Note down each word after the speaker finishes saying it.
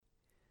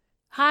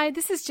Hi,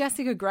 this is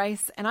Jessica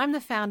Grace, and I'm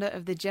the founder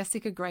of the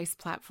Jessica Grace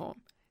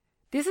platform.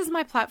 This is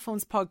my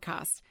platform's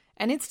podcast,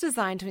 and it's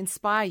designed to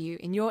inspire you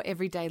in your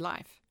everyday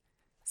life.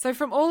 So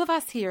from all of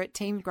us here at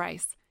Team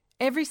Grace,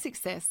 every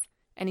success,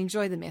 and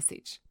enjoy the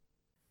message.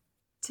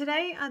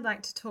 Today, I'd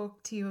like to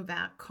talk to you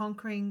about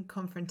conquering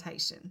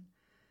confrontation.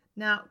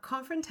 Now,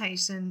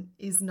 confrontation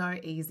is no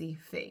easy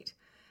feat.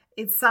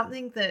 It's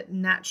something that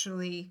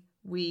naturally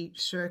we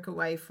shirk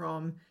away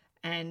from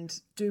and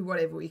do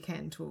whatever we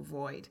can to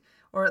avoid.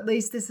 Or at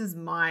least this is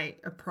my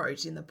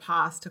approach in the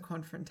past to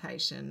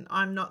confrontation.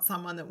 I'm not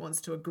someone that wants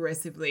to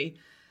aggressively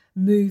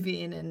move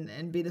in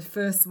and be the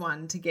first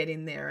one to get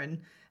in there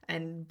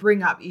and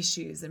bring up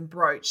issues and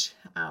broach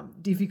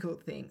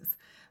difficult things.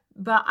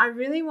 But I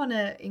really want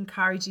to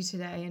encourage you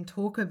today and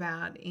talk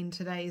about in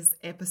today's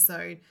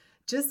episode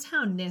just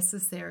how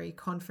necessary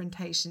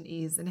confrontation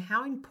is and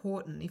how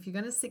important, if you're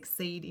going to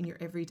succeed in your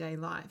everyday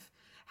life,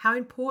 how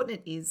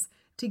important it is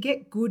to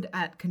get good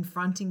at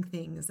confronting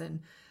things and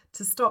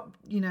to stop,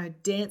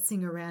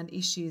 dancing around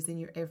issues in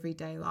your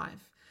everyday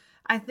life.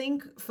 I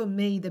think for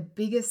me, the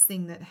biggest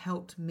thing that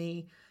helped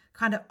me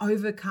kind of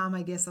overcome,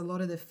 a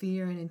lot of the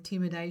fear and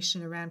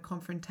intimidation around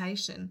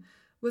confrontation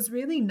was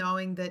really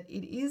knowing that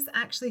it is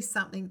actually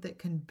something that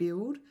can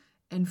build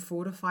and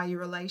fortify your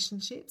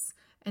relationships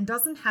and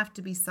doesn't have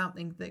to be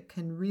something that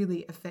can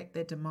really affect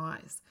their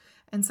demise.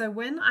 And so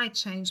when I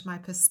changed my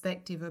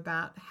perspective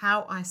about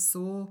how I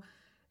saw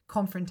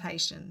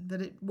confrontation,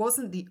 that it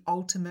wasn't the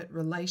ultimate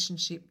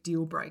relationship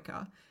deal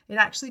breaker, it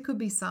actually could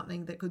be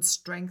something that could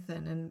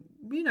strengthen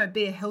and,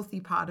 be a healthy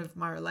part of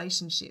my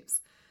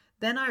relationships,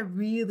 then I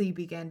really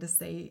began to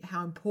see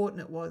how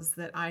important it was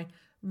that I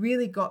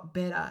really got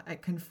better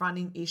at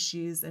confronting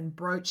issues and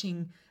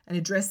broaching and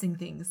addressing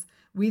things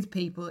with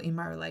people in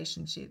my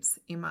relationships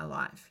in my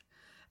life.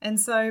 And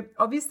so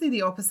obviously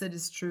the opposite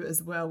is true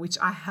as well, which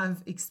I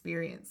have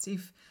experienced.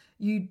 If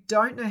you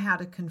don't know how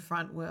to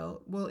confront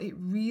well, it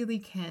really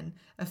can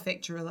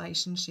affect your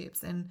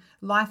relationships. And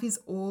life is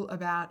all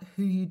about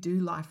who you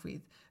do life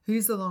with,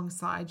 who's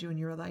alongside you in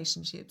your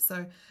relationships.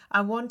 So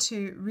I want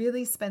to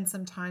really spend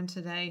some time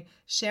today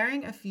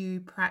sharing a few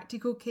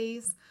practical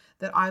keys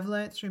that I've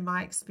learned through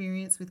my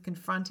experience with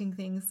confronting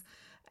things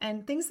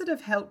and things that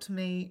have helped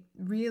me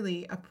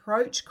really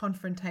approach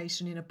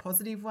confrontation in a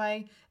positive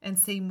way and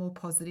see more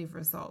positive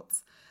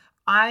results.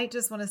 I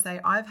just want to say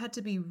I've had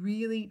to be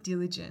really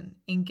diligent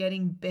in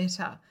getting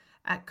better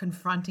at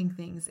confronting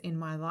things in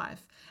my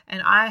life.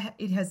 And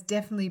it has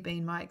definitely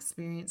been my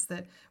experience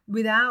that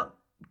without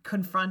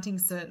confronting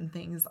certain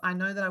things, I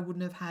know that I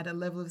wouldn't have had a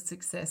level of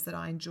success that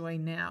I enjoy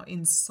now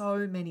in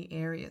so many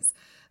areas.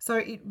 So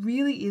it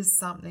really is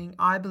something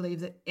I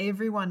believe that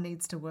everyone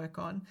needs to work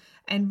on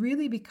and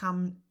really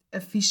become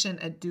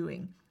efficient at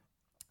doing.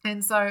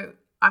 And so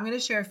I'm going to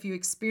share a few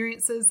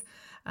experiences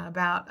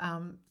about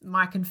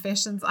my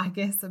confessions,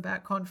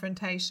 about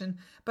confrontation.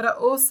 But I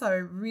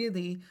also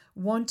really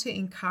want to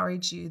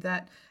encourage you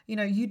that,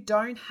 you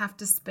don't have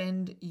to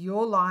spend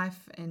your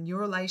life and your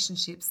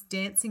relationships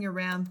dancing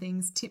around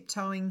things,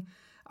 tiptoeing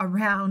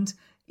around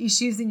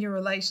issues in your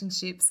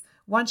relationships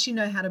once you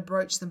know how to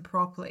broach them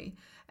properly.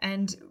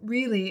 And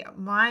really,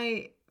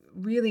 my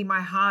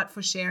heart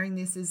for sharing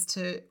this is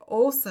to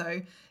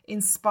also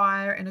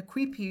inspire and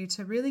equip you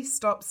to really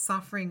stop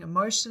suffering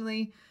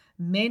emotionally,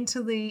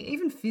 mentally,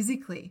 even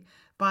physically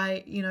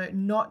by,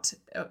 not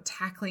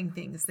tackling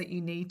things that you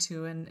need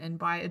to and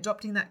by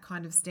adopting that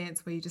kind of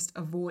stance where you just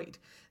avoid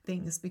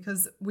things,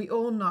 because we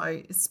all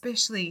know,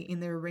 especially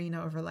in the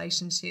arena of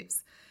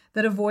relationships,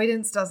 that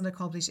avoidance doesn't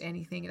accomplish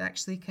anything. It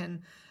actually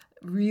can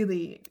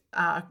really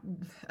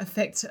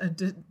affect a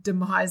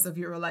demise of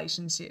your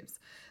relationships.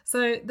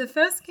 So the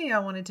first key I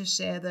wanted to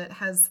share that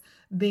has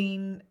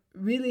been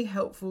really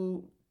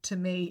helpful to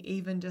me,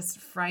 even just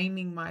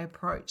framing my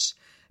approach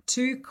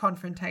to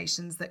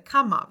confrontations that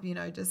come up,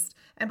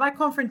 and by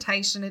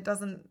confrontation, it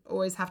doesn't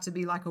always have to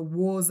be like a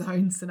war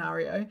zone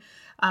scenario.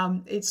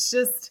 It's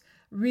just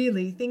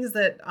really things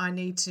that I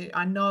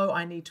know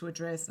I need to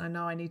address and I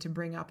know I need to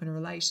bring up in a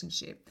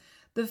relationship.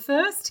 The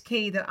first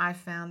key that I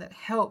found that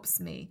helps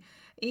me,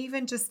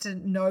 even just to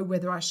know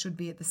whether I should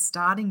be at the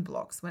starting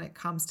blocks when it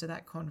comes to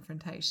that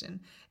confrontation,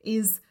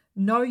 is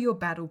know your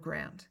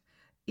battleground.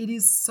 It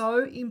is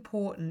so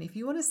important. If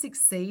you want to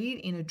succeed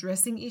in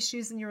addressing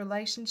issues in your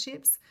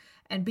relationships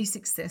and be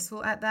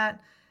successful at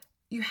that,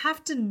 you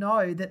have to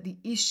know that the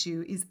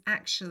issue is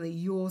actually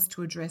yours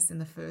to address in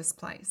the first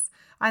place.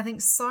 I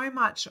think so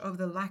much of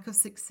the lack of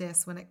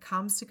success when it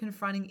comes to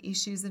confronting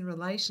issues in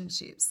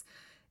relationships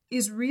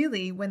is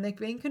really when they're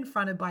being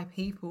confronted by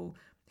people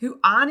who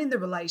aren't in the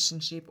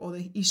relationship or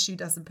the issue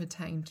doesn't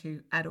pertain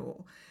to at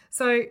all.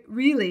 So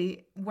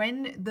really,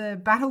 when the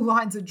battle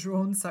lines are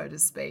drawn, so to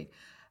speak,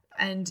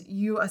 and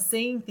you are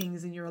seeing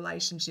things in your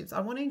relationships, I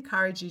want to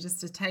encourage you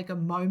just to take a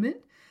moment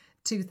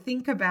to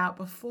think about,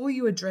 before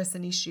you address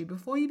an issue,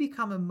 before you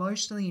become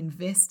emotionally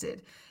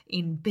invested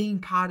in being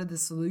part of the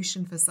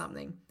solution for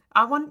something,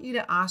 I want you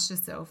to ask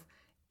yourself,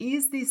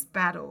 is this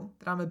battle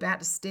that I'm about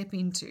to step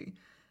into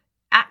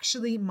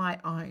actually my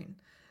own?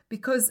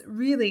 Because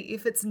really,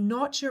 if it's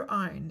not your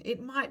own, it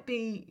might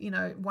be,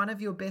 one of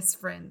your best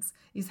friends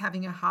is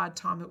having a hard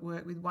time at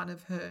work with one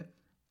of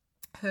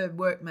her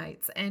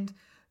workmates, and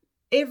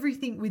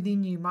everything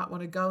within you might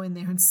want to go in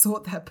there and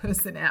sort that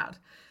person out.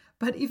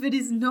 But if it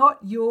is not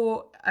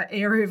your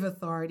area of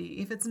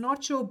authority, if it's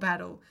not your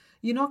battle,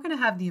 you're not going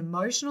to have the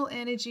emotional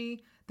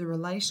energy, the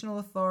relational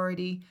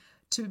authority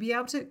to be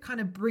able to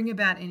kind of bring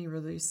about any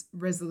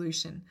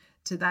resolution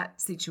to that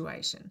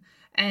situation.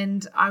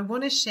 And I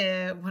want to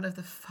share one of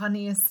the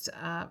funniest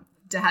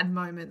dad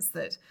moments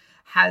that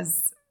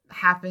has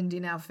happened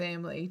in our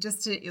family,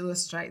 just to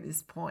illustrate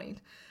this point.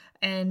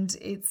 And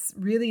it's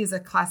really is a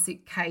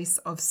classic case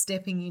of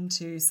stepping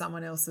into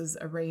someone else's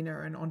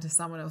arena and onto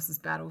someone else's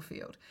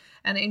battlefield.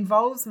 And it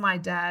involves my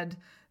dad,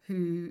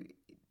 who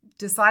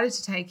decided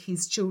to take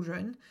his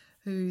children,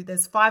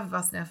 there's 5 of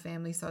us in our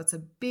family, so it's a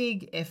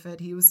big effort.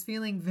 He was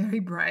feeling very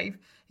brave.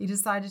 He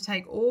decided to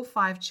take all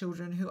 5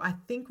 children, who I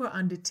think were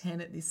under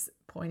 10 at this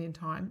point in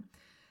time.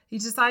 He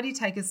decided to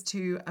take us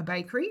to a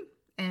bakery.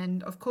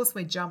 And of course,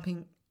 we're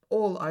jumping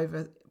all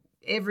over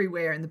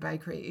everywhere in the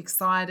bakery,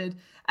 excited,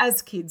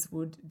 as kids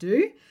would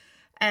do.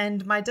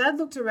 And my dad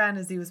looked around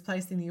as he was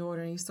placing the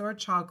order, and he saw a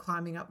child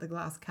climbing up the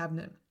glass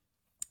cabinet.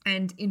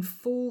 And in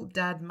full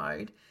dad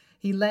mode,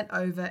 he leant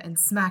over and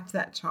smacked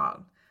that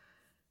child,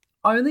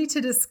 only to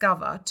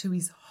discover, to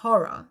his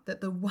horror, that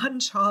the one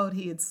child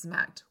he had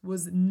smacked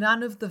was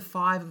none of the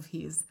 5 of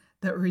his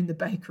that were in the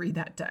bakery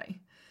that day.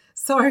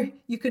 So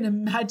you can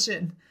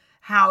imagine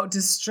how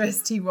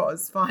distressed he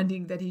was,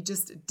 finding that he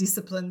just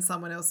disciplined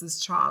someone else's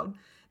child.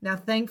 Now,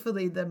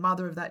 thankfully, the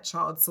mother of that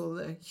child saw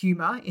the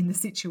humor in the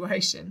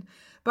situation.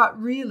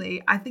 But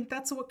really, I think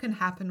that's what can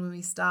happen when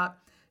we start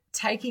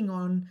taking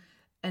on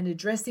and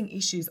addressing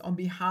issues on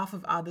behalf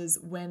of others,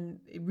 when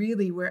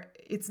really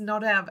it's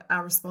not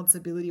our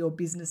responsibility or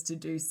business to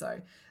do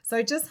so.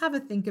 So just have a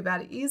think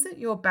about it. Is it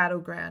your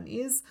battleground?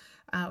 Is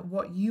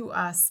what you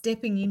are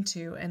stepping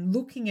into and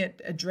looking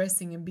at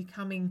addressing and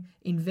becoming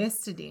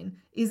invested in,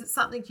 is it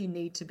something you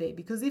need to be?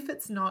 Because if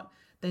it's not,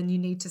 then you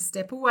need to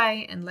step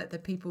away and let the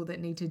people that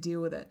need to deal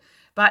with it.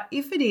 But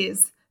if it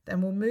is,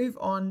 then we'll move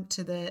on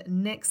to the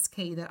next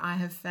key that I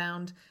have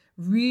found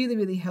really,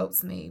 really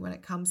helps me when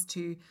it comes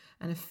to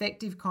an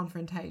effective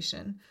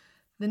confrontation.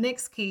 The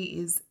next key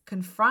is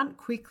confront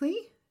quickly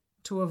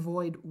to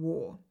avoid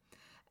war.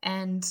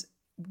 And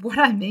what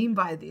I mean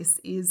by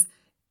this is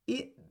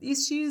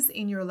issues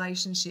in your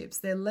relationships,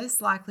 they're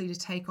less likely to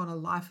take on a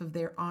life of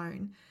their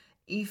own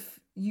if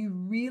you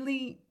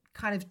really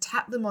kind of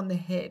tap them on the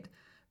head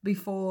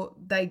before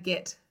they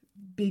get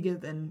bigger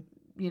than,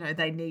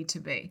 they need to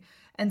be.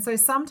 And so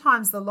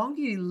sometimes the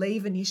longer you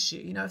leave an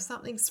issue, if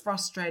something's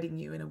frustrating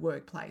you in a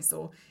workplace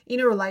or in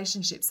a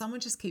relationship,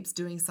 someone just keeps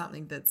doing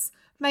something that's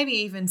maybe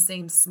even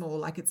seems small,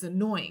 like it's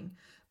annoying,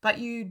 but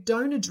you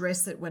don't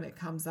address it when it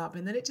comes up,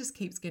 and then it just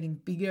keeps getting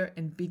bigger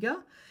and bigger,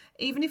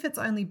 even if it's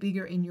only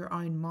bigger in your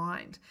own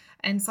mind.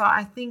 And so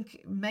I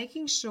think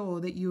making sure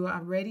that you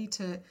are ready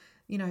to,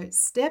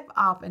 step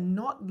up and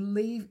not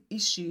leave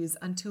issues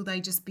until they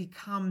just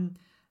become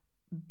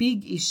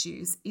big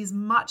issues is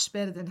much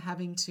better than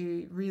having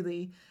to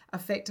really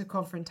affect a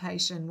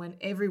confrontation when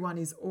everyone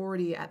is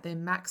already at their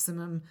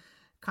maximum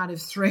kind of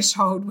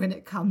threshold when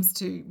it comes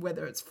to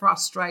whether it's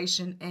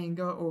frustration,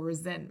 anger, or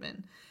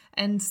resentment.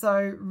 And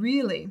so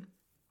really,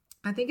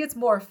 I think it's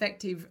more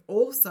effective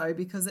also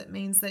because it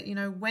means that,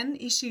 when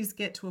issues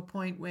get to a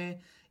point where,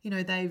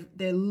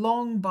 they're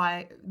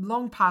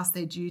long past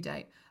their due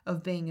date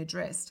of being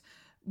addressed,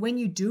 when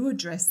you do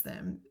address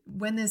them,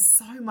 when there's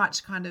so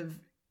much kind of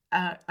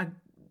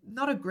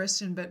not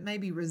aggression, but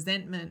maybe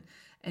resentment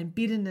and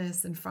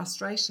bitterness and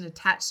frustration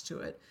attached to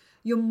it,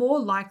 you're more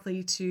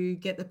likely to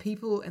get the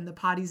people and the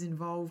parties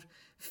involved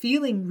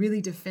feeling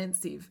really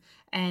defensive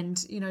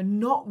and,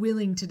 not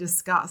willing to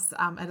discuss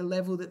at a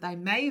level that they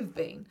may have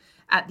been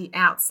at the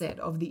outset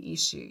of the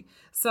issue.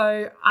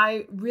 So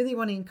I really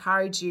want to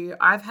encourage you.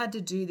 I've had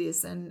to do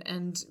this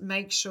and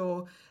make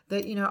sure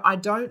that, I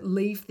don't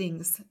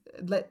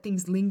let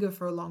things linger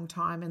for a long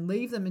time and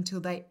leave them until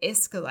they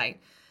escalate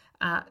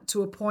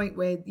to a point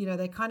where,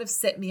 they kind of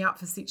set me up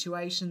for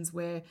situations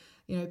where,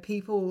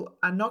 people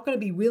are not going to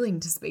be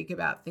willing to speak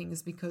about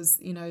things because,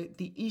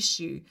 the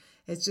issue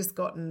has just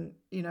gotten,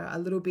 a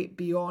little bit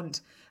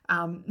beyond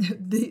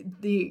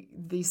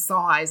the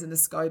size and the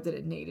scope that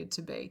it needed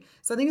to be.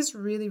 So I think it's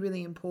really,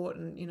 really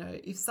important,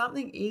 if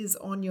something is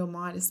on your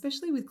mind,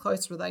 especially with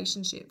close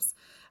relationships.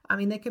 I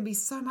mean, there can be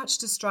so much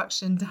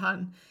destruction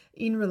done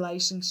in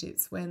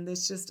relationships when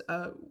there's just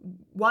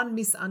one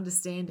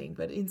misunderstanding,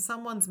 but in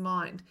someone's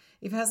mind,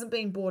 if it hasn't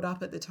been brought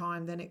up at the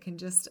time, then it can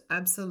just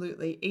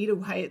absolutely eat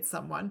away at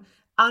someone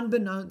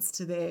unbeknownst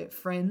to their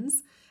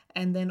friends.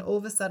 And then all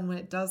of a sudden when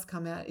it does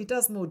come out, it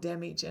does more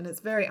damage and it's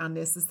very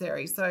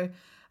unnecessary. So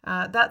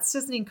that's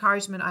just an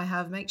encouragement I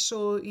have. Make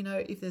sure,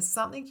 if there's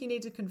something you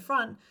need to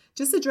confront,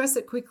 just address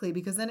it quickly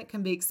because then it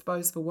can be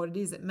exposed for what it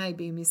is. It may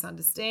be a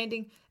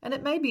misunderstanding and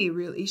it may be a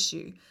real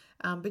issue,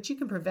 but you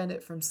can prevent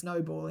it from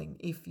snowballing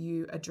if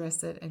you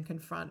address it and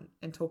confront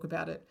and talk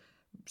about it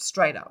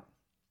straight up.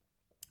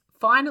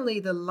 finally,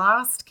 the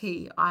last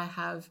key I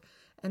have,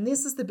 and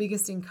this is the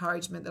biggest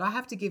encouragement that I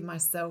have to give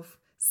myself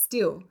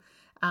still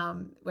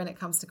when it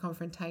comes to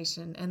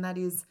confrontation, and that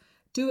is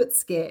do it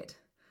scared.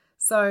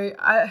 So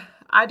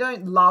I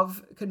don't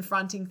love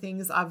confronting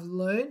things. I've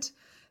learnt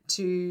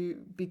to,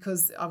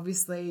 because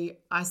obviously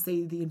I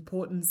see the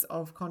importance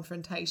of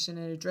confrontation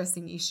and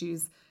addressing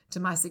issues to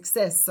my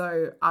success.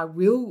 So I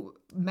will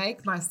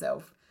make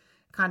myself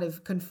kind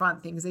of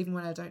confront things even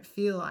when I don't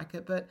feel like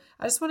it. But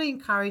I just want to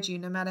encourage you,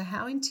 no matter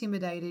how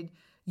intimidated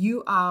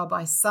you are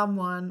by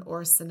someone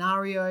or a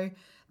scenario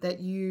that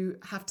you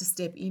have to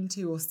step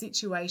into, or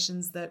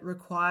situations that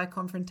require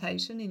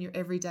confrontation in your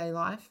everyday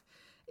life,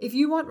 if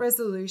you want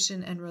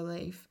resolution and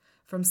relief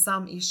from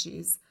some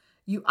issues,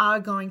 you are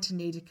going to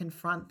need to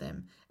confront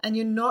them, and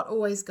you're not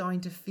always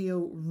going to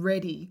feel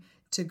ready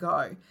to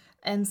go.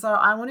 And so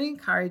I want to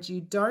encourage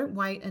you, don't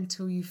wait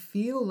until you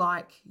feel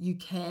like you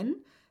can,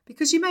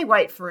 because you may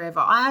wait forever.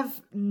 I have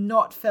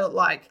not felt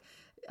like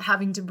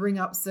having to bring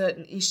up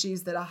certain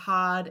issues that are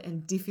hard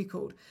and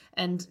difficult,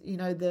 and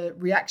the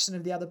reaction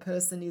of the other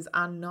person is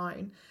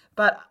unknown.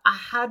 But I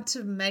had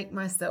to make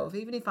myself,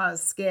 even if I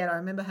was scared. I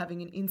remember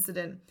having an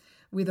incident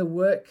with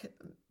a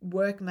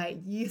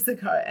workmate years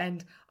ago,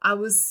 and I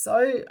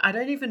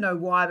don't even know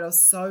why, but I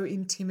was so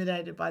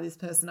intimidated by this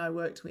person I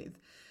worked with.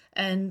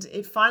 And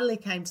it finally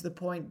came to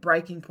the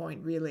breaking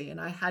point really, and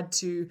I had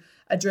to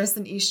address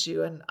an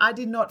issue, and I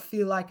did not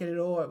feel like it at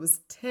all. It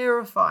was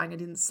terrifying. I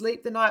didn't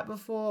sleep the night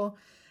before,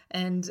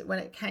 and when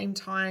it came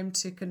time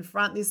to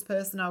confront this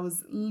person, I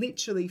was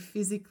literally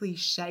physically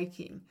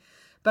shaking.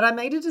 But I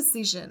made a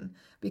decision,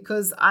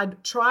 because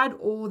I'd tried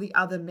all the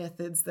other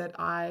methods that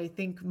I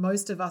think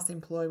most of us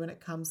employ when it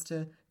comes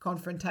to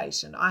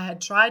confrontation. I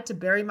had tried to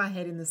bury my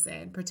head in the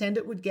sand, pretend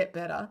it would get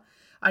better.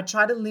 I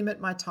try to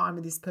limit my time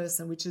with this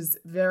person, which is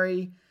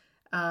very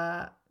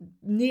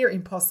near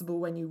impossible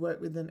when you work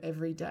with them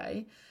every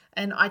day.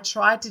 And I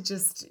tried to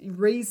just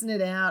reason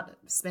it out,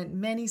 spent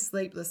many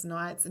sleepless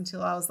nights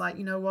until I was like,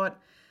 you know what?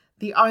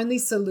 The only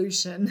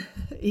solution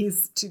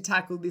is to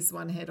tackle this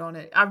one head on.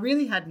 I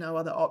really had no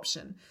other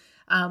option.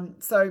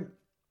 So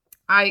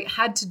I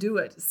had to do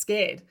it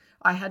scared.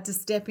 I had to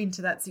step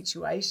into that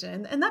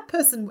situation. And that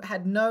person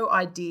had no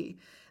idea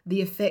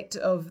the effect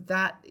of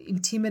that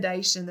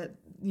intimidation that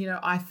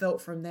I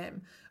felt from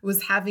them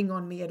was having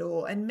on me at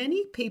all. And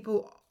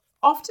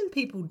often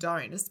people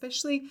don't,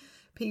 especially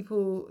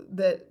people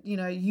that,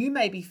 you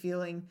may be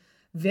feeling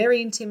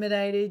very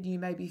intimidated, you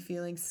may be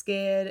feeling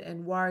scared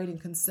and worried and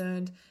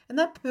concerned, and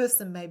that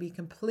person may be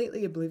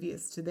completely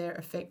oblivious to their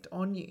effect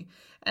on you.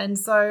 And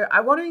so I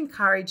want to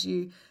encourage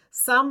you,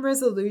 some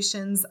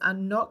resolutions are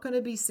not going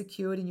to be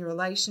secured in your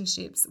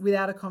relationships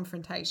without a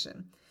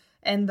confrontation.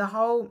 And the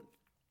whole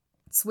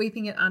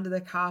sweeping it under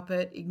the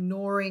carpet,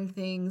 ignoring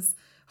things,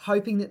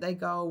 hoping that they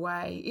go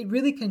away, it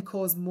really can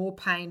cause more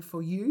pain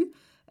for you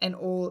and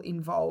all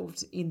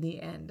involved in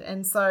the end.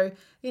 And so,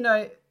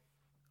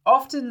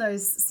 often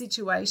those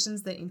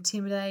situations that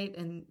intimidate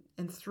and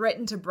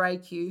threaten to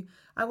break you,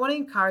 I want to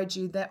encourage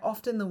you, they're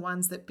often the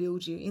ones that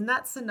build you. In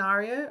that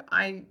scenario,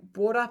 I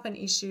brought up an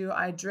issue,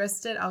 I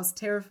addressed it, I was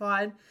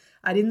terrified,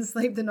 I didn't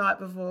sleep the night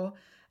before.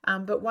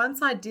 But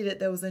once I did it,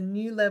 there was a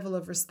new level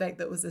of respect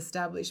that was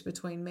established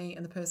between me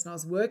and the person I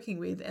was working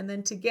with. And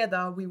then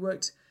together we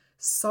worked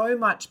so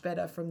much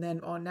better from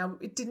then on. Now,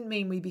 it didn't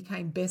mean we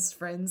became best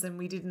friends and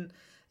we didn't,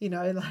 go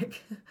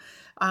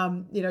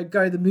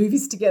to the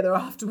movies together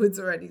afterwards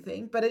or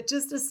anything, but it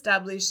just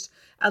established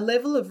a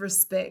level of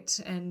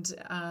respect and,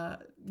 a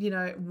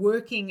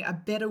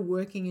better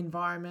working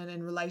environment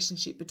and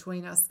relationship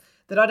between us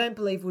that I don't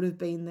believe would have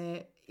been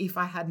there if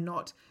I had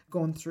not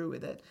gone through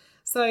with it.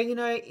 So,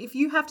 if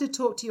you have to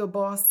talk to your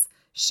boss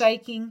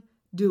shaking,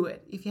 do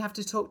it. If you have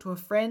to talk to a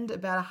friend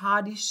about a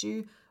hard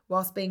issue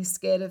whilst being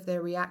scared of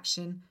their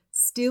reaction,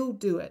 still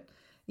do it.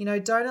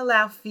 Don't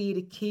allow fear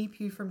to keep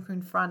you from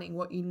confronting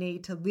what you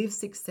need to live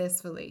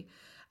successfully,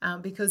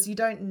 because you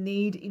don't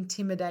need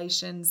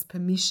intimidation's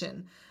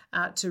permission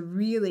to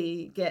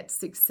really get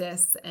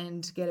success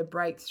and get a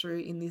breakthrough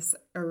in this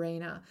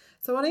arena.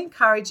 So I want to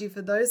encourage you,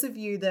 for those of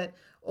you that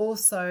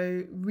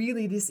also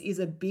really this is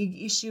a big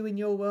issue in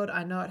your world,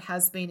 I know it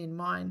has been in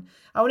mine,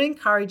 I want to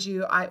encourage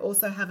you, I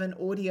also have an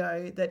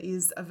audio that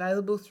is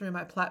available through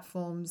my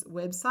platform's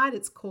website.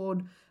 It's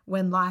called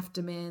When Life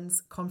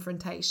Demands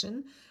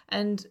Confrontation.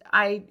 And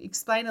I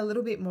explain a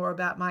little bit more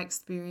about my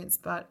experience,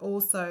 but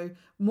also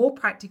more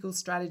practical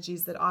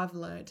strategies that I've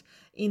learned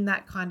in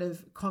that kind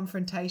of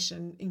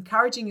confrontation,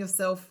 encouraging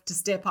yourself to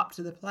step up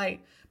to the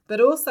plate,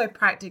 but also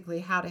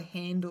practically how to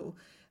handle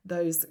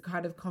those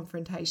kind of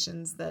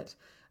confrontations that,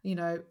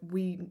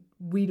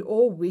 we'd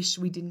all wish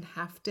we didn't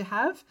have to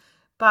have.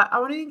 But I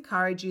want to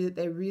encourage you that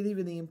they're really,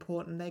 really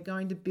important. They're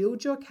going to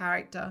build your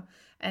character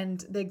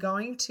and they're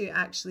going to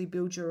actually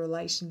build your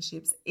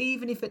relationships,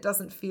 even if it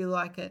doesn't feel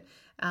like it.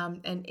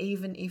 And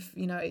even if,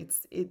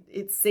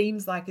 it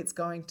seems like it's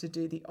going to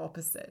do the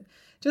opposite.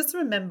 Just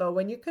remember,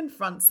 when you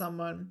confront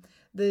someone,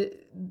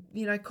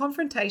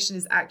 confrontation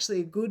is actually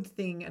a good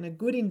thing and a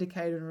good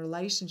indicator in a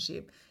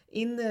relationship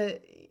in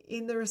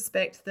in the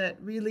respect that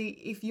really,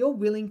 if you're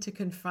willing to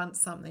confront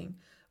something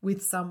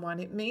with someone,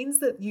 it means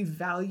that you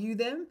value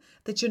them,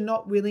 that you're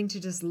not willing to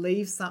just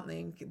leave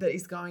something that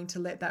is going to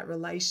let that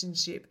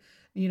relationship,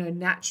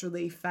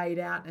 naturally fade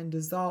out and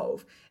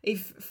dissolve.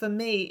 For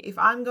me, if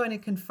I'm going to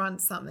confront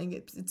something,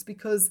 it's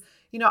because,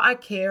 I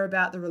care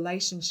about the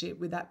relationship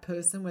with that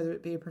person, whether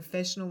it be a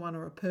professional one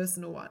or a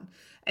personal one.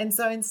 And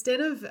so instead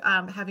of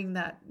having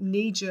that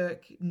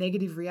knee-jerk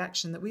negative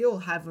reaction that we all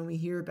have when we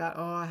hear about,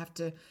 I have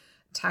to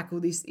tackle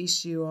this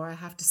issue, or I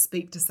have to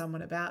speak to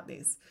someone about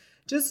this,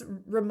 just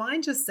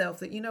remind yourself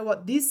that,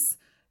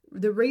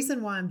 the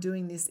reason why I'm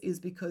doing this is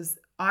because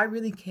I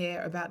really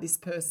care about this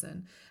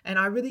person, and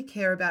I really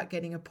care about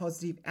getting a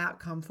positive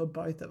outcome for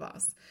both of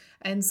us.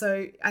 And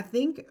so I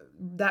think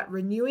that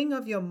renewing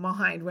of your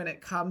mind when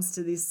it comes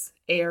to this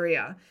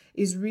area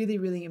is really,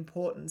 really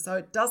important. So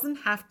it doesn't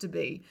have to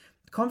be,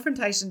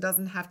 confrontation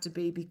doesn't have to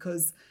be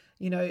because,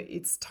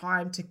 it's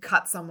time to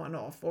cut someone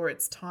off, or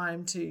it's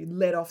time to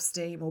let off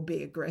steam or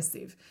be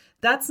aggressive.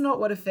 That's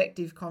not what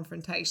effective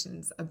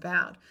confrontation's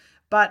about.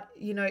 But,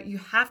 you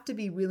have to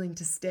be willing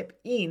to step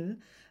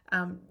in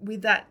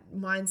with that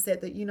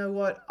mindset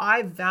that,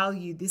 I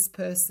value this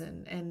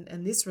person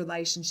and this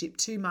relationship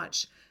too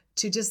much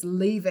to just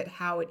leave it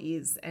how it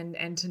is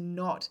and to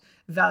not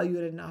value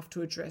it enough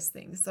to address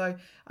things. So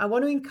I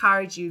want to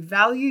encourage you,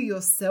 value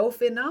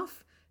yourself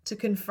enough to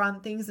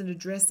confront things and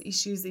address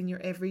issues in your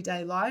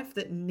everyday life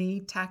that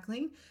need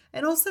tackling,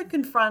 and also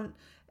confront,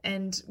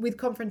 and with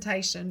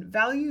confrontation,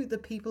 value the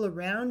people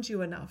around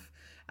you enough.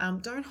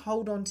 Don't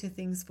hold on to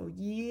things for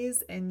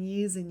years and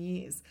years and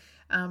years,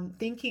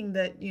 thinking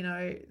that,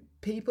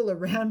 people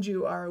around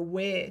you are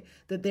aware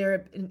that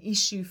they're an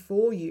issue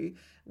for you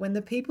when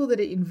the people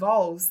that it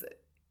involves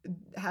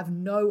have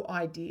no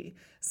idea.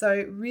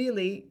 So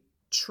really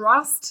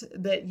trust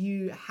that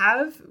you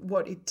have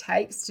what it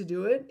takes to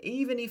do it,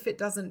 even if it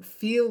doesn't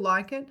feel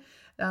like it.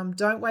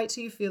 Don't wait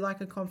till you feel like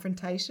a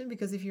confrontation,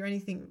 because if you're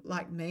anything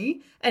like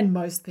me and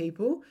most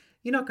people,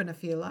 you're not going to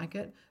feel like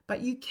it, but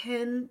you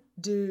can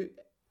do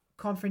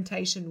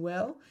confrontation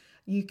well.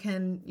 You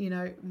can,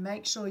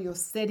 make sure you're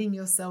setting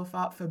yourself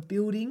up for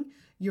building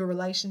your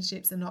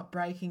relationships and not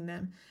breaking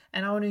them.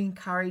 And I want to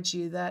encourage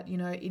you that,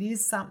 it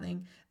is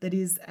something that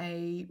is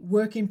a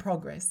work in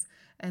progress.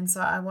 And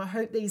so I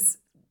hope these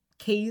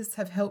keys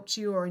have helped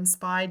you or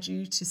inspired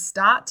you to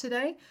start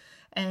today.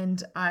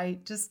 And I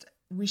just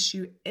wish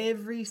you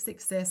every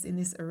success in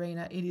this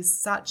arena. It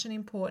is such an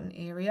important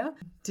area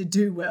to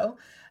do well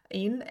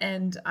in.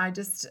 And I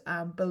just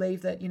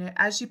believe that,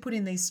 as you put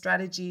in these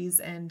strategies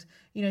and,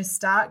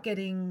 start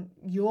getting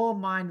your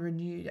mind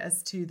renewed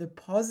as to the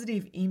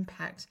positive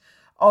impact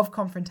of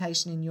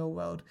confrontation in your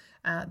world,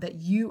 that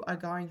you are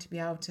going to be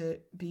able to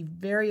be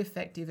very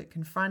effective at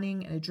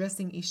confronting and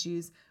addressing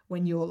issues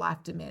when your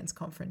life demands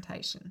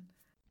confrontation.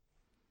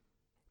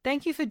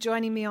 Thank you for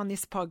joining me on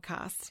this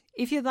podcast.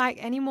 If you'd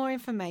like any more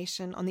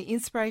information on the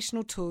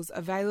inspirational tools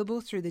available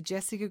through the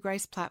Jessica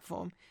Grace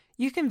platform,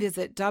 you can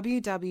visit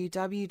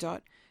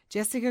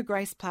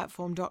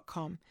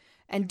www.jessicagraceplatform.com.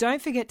 And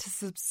don't forget to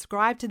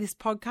subscribe to this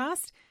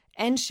podcast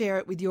and share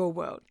it with your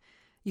world.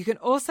 You can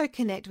also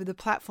connect with the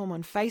platform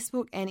on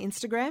Facebook and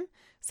Instagram,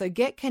 so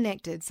get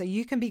connected so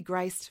you can be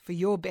graced for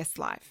your best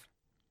life.